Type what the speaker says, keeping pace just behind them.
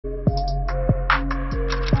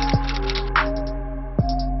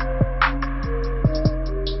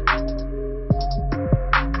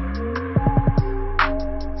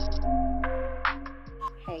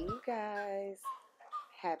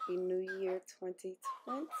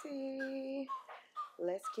2020.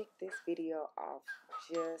 Let's kick this video off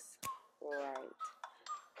just right.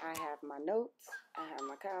 I have my notes, I have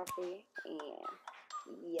my coffee,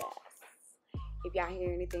 and yes, if y'all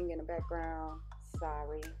hear anything in the background,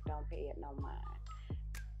 sorry, don't pay it no mind.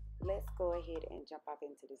 Let's go ahead and jump off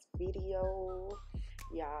into this video.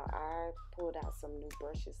 Y'all, I pulled out some new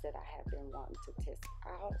brushes that I have been wanting to test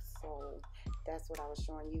out, so that's what I was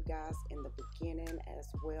showing you guys in the beginning, as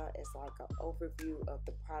well as like an overview of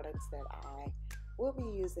the products that I will be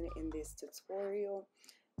using in this tutorial.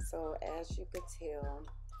 So as you could tell,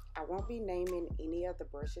 I won't be naming any of the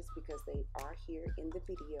brushes because they are here in the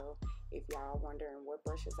video if y'all wondering what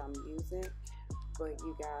brushes I'm using. But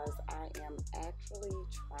you guys, I am actually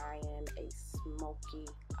trying a smoky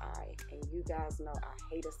eye, and you guys know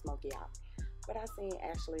I hate a smoky eye, but I seen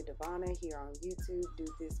actually Devonna here on YouTube do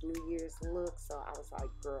this New Year's look, so I was like,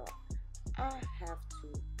 girl, I have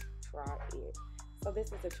to try it. So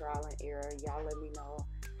this is a trial and error. Y'all let me know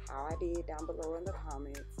how I did down below in the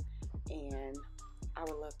comments, and I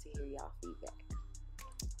would love to hear y'all feedback.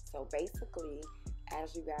 So basically,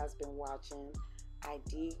 as you guys been watching, I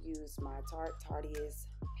did use my Tarteist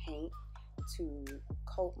paint to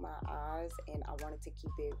coat my eyes, and I wanted to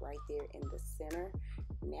keep it right there in the center.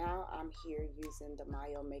 Now I'm here using the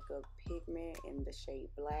Myo Makeup Pigment in the shade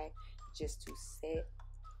Black just to set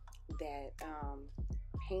that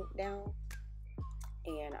paint down,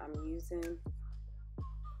 and I'm using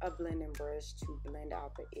a blending brush to blend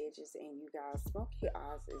out the edges. And you guys, smoky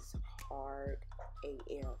eyes is hard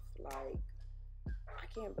AF. Like,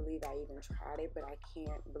 I can't believe I even tried it, but I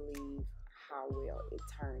can't believe how well it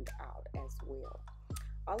turned out as well.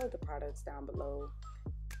 All of the products down below,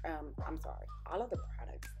 all of the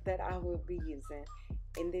products that I will be using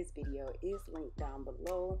in this video is linked down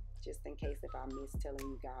below, just in case if I miss telling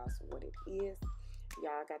you guys what it is.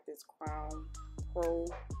 Y'all, got this Crown Pro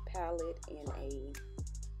palette in a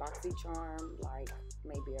BoxyCharm like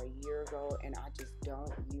maybe a year ago, and I just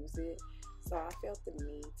don't use it. So I felt the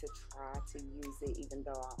need to try to use it, even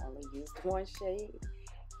though I only used one shade.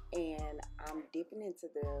 And I'm dipping into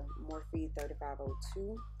the Morphe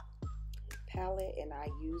 3502 palette, and I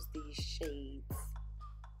use these shades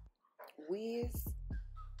Wiz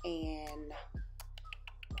and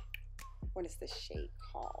what is the shade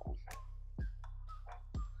called?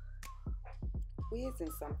 Wiz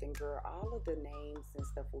and something, girl. All of the names and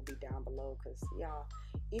stuff will be down below, because y'all,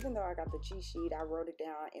 even though I got the cheat sheet, I wrote it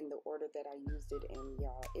down in the order that I used it, and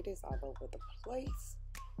y'all, it is all over the place.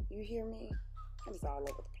 You hear me? It is all over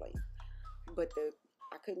the place. But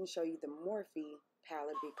I couldn't show you the Morphe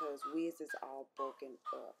palette because Wiz is all broken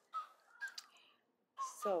up.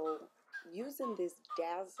 So using this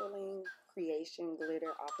Dazzling creation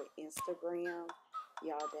glitter off of Instagram,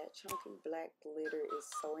 y'all, that chunky black glitter is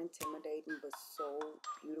so intimidating but so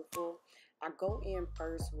beautiful. I go in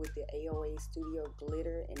first with the AOA Studio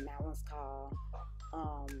glitter, and that one's called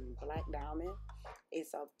Black Diamond.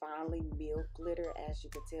 It's a finely milled glitter. As you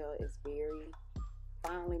can tell, it's very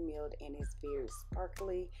finely milled and it's very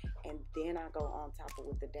sparkly. And then I go on top of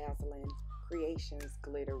with the Dazzling Creations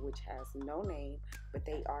glitter, which has no name, but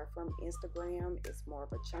they are from Instagram. It's more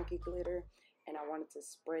of a chunky glitter, and I wanted to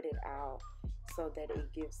spread it out so that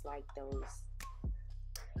it gives like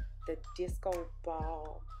the disco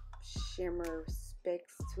ball shimmer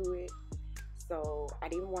specks to it. So I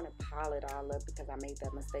didn't want to pile it all up because I made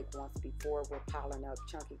that mistake once before with piling up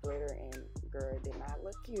chunky glitter, and girl, it did not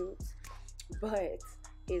look cute, but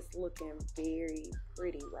it's looking very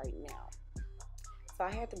pretty right now. So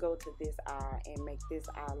I had to go to this eye and make this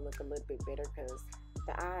eye look a little bit better, because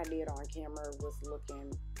the eye I did on camera was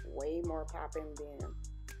looking way more popping than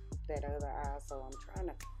that other eye. So I'm trying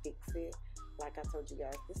to fix it. Like I told you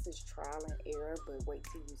guys, this is trial and error, but wait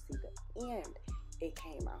till you see the end. It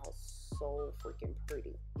came out so freaking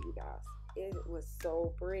pretty, you guys. It was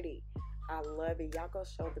so pretty. I love it. Y'all go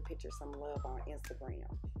show the picture some love on Instagram.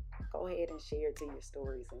 Go ahead and share it to your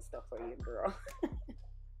stories and stuff for your girl.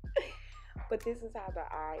 But this is how the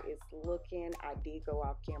eye is looking. I did go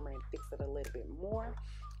off camera and fix it a little bit more.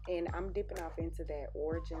 And I'm dipping off into that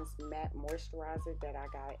Orgins Matte Moisturizer that I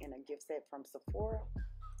got in a gift set from Sephora.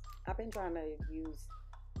 I've been trying to use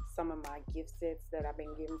some of my gift sets that I've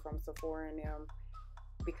been getting from Sephora and them,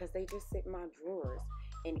 because they just sit in my drawers.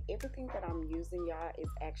 And everything that I'm using, y'all, is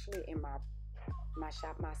actually in my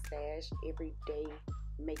Shop My Stash everyday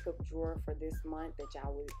makeup drawer for this month that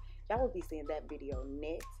y'all will be seeing that video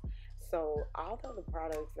next. So all of the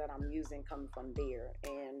products that I'm using come from there,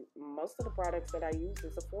 and most of the products that I use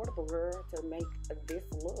is affordable, girl, to make this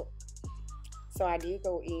look. So I did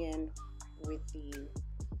go in with the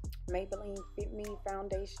Maybelline Fit Me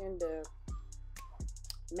foundation, the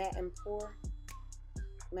Matte&Poreless,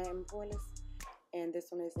 and this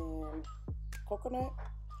one is in coconut.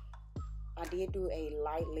 I did do a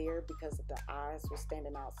light layer because the eyes were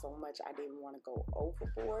standing out so much. I didn't want to go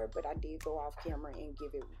overboard, but I did go off camera and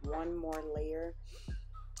give it one more layer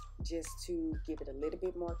just to give it a little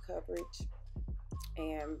bit more coverage.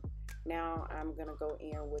 And now I'm gonna go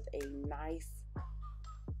in with a nice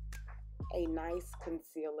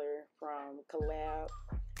concealer from Collab.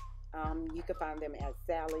 You can find them at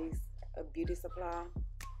Sally's Beauty Supply.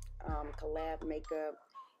 Collab makeup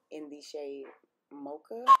in the shade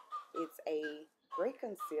Mocha. It's a great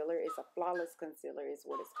concealer. It's a flawless concealer is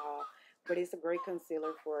what it's called. But it's a great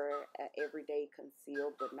concealer for an everyday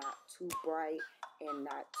conceal, but not too bright and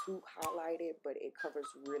not too highlighted, but it covers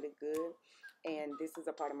really good. And this is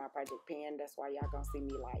a part of my project pan. That's why y'all gonna see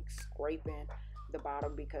me like scraping the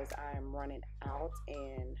bottom because I am running out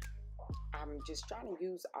and I'm just trying to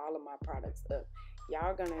use all of my products up.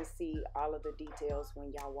 Y'all gonna see all of the details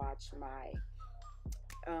when y'all watch my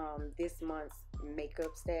this month's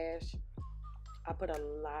makeup stash. I put a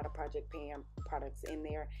lot of Project Pan products in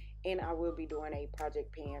there, and I will be doing a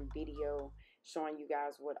Project Pan video showing you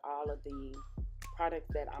guys what all of the products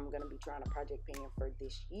that I'm going to be trying to Project Pan for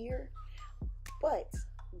this year. But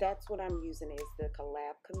that's what I'm using is the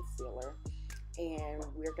Collab concealer, and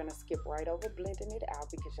we're going to skip right over blending it out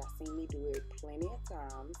because y'all seen me do it plenty of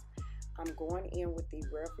times. I'm going in with the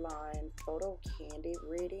Revlon Photo Candid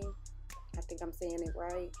Ready. I think I'm saying it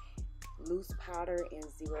right. Loose powder in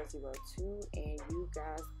 002, and you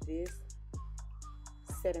guys, this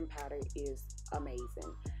setting powder is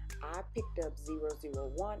amazing. I picked up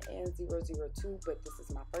 001 and 002, but this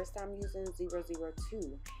is my first time using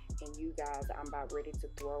 002, and you guys, I'm about ready to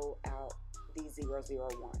throw out the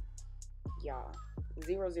 001. Y'all,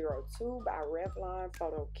 002 by Revlon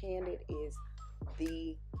Photo Candid is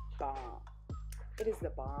the bomb. It is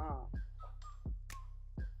the bomb.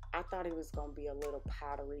 I thought it was going to be a little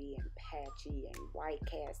powdery and patchy and white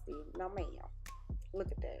casty. No, ma'am.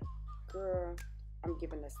 Look at that. Girl, I'm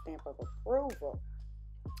giving a stamp of approval.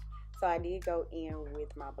 So I did go in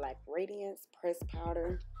with my Black Radiance pressed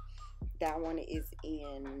powder. That one is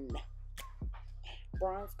in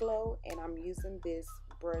Bronze Glow. And I'm using this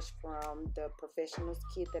brush from the Professionals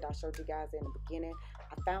kit that I showed you guys in the beginning.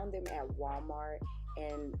 I found them at Walmart.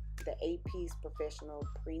 And the 8-piece professional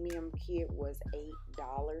premium kit was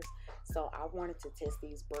 $8. So I wanted to test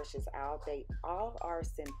these brushes out. They all are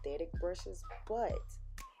synthetic brushes, but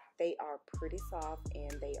they are pretty soft and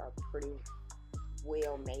they are pretty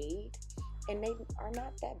well made. And they are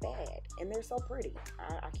not that bad. And they're so pretty.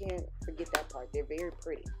 I can't forget that part. They're very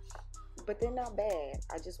pretty. But they're not bad.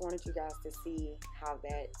 I just wanted you guys to see how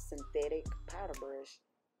that synthetic powder brush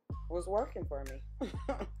was working for me.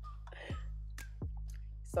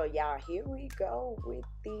 So y'all, here we go with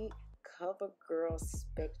the CoverGirl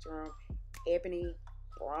Spectrum Ebony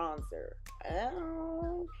Bronzer.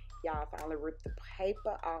 Y'all, finally ripped the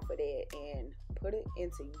paper off of that and put it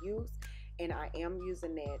into use. And I am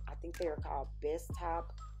using that, I think they're called Best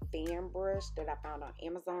Top fan brush that I found on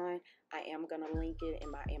Amazon. I am going to link it in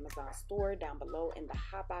my Amazon store down below in the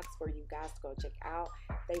hot box for you guys to go check out.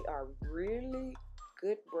 They are really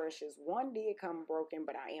good brushes. One did come broken,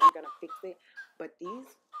 but I am going to fix it. But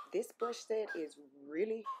this brush set is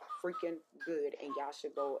really freaking good, and y'all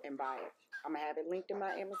should go and buy it. I'm going to have it linked in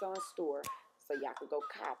my Amazon store so y'all can go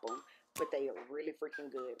cop them. But they are really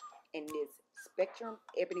freaking good. And this Spectrum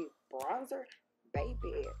Ebony Bronzer,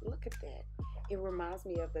 baby, look at that. It reminds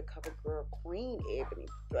me of the CoverGirl Queen Ebony,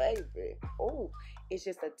 baby. Oh, it's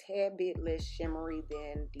just a tad bit less shimmery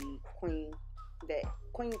than the Queen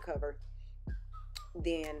cover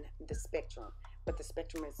than the Spectrum. But the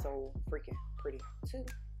Spectrum is so freaking pretty too.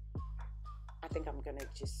 I think I'm gonna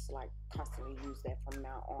just like constantly use that from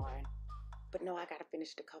now on. But no, I gotta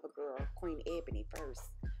finish the CoverGirl Queen Ebony first.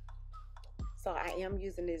 So I am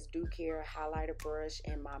using this Dew Care highlighter brush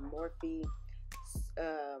and my Morphe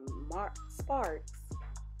Sparks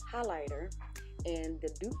highlighter. And the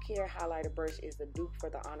Dew Care highlighter brush is the dupe for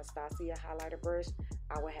the Anastasia highlighter brush.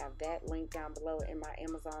 I will have that link down below in my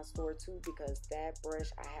Amazon store too, because that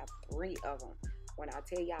brush, I have 3 of them. When I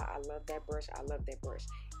tell y'all I love that brush, I love that brush.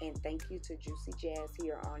 And thank you to Juicy Jazz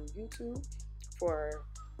here on YouTube for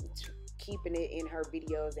keeping it in her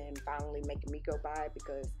videos and finally making me go buy it,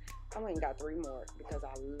 because I went and got 3 more because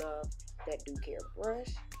I love that Dew Care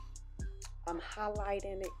brush. I'm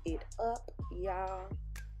highlighting it up, y'all.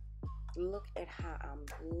 Look at how I'm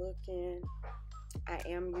looking. I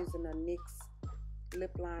am using a NYX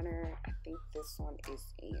lip liner. I think this one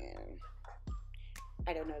is in,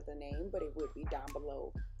 I don't know the name, but it would be down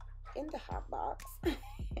below in the hot box.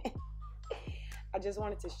 I just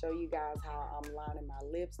wanted to show you guys how I'm lining my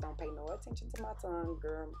lips. Don't pay no attention to my tongue,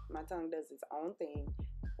 girl. My tongue does its own thing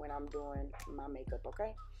when I'm doing my makeup,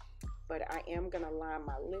 okay? But I am going to line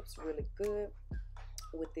my lips really good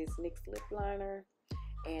with this NYX lip liner.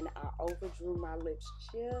 And I overdrew my lips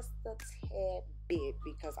just a tad bit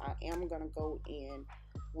because I am going to go in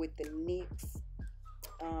with the NYX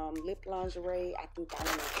lip lingerie. I think I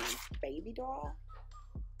want to use Baby Doll.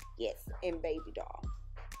 Yes, in Baby Doll.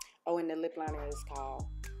 Oh, and the lip liner is called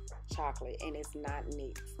Chocolate, and it's not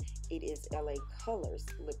NYX. It is LA Colors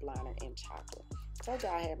lip liner in chocolate. Told you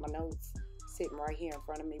I had my notes sitting right here in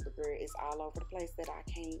front of me, but girl, it's all over the place that I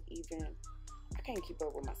can't keep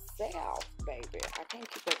up with myself, baby. I can't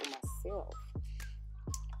keep up with myself.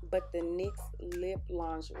 But the NYX lip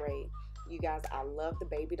lingerie, you guys, I love the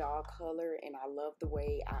Baby Doll color, and I love the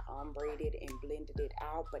way I ombreed it and blended it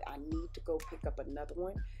out, but I need to go pick up another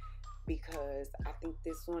one because I think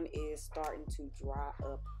this one is starting to dry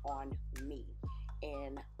up on me,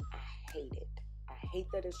 and I hate it. I hate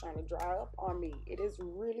that it's trying to dry up on me. It is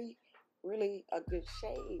really, really a good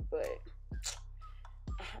shade, but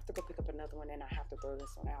I have to go pick up another one, and I have to throw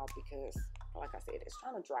this one out because, like I said, it's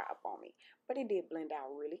trying to dry up on me. But it did blend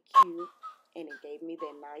out really cute, and it gave me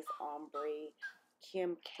that nice ombre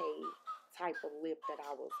Kim K type of lip that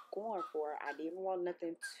I was going for. I didn't want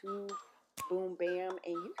nothing too boom bam,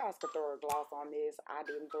 and you guys could throw a gloss on this. I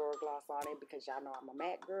didn't throw a gloss on it because y'all know I'm a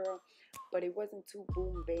matte girl, but it wasn't too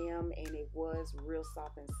boom bam, and it was real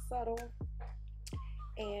soft and subtle,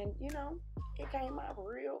 and you know, it came out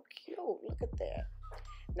real cute. Look at that.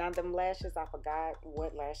 Now them lashes, I forgot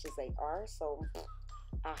what lashes they are, so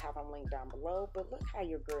I'll have them linked down below. But look how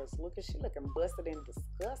your girl's looking. She looking busted and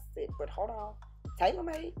disgusted. But hold on,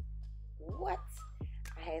 tailor-made? What?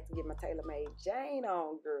 I had to get my tailor-made Jane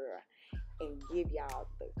on, girl, and give y'all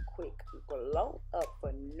the quick glow up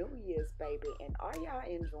for New Year's, baby. And are y'all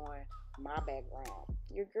enjoying my background?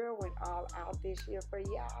 Your girl went all out this year for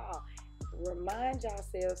y'all. Remind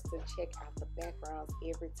yourselves to check out the backgrounds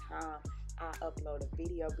every time I upload a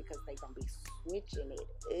video because they gonna be switching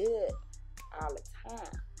it up all the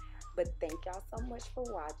time. But thank y'all so much for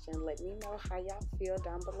watching. Let me know how y'all feel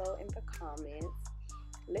down below in the comments.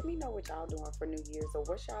 Let me know what y'all doing for New Year's, or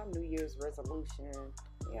what's y'all New Year's resolution.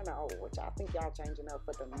 You know, what y'all think y'all changing up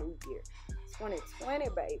for the new year. 2020,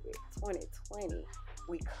 baby. 2020.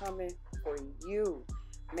 We coming for you.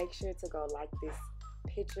 Make sure to go like this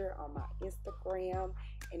picture on my Instagram,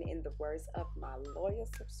 and in the words of my loyal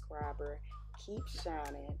subscriber, keep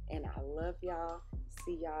shining, and I love y'all.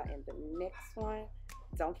 See y'all in the next one.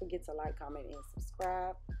 Don't forget to like, comment, and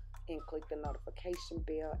subscribe, and click the notification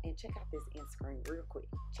bell, and check out this end screen real quick.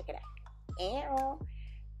 Check it out. And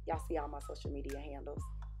y'all see all my social media handles.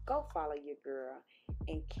 Go follow your girl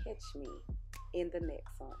and catch me in the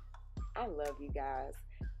next one. I love you guys.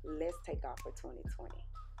 Let's take off for 2020.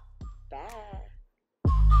 Bye.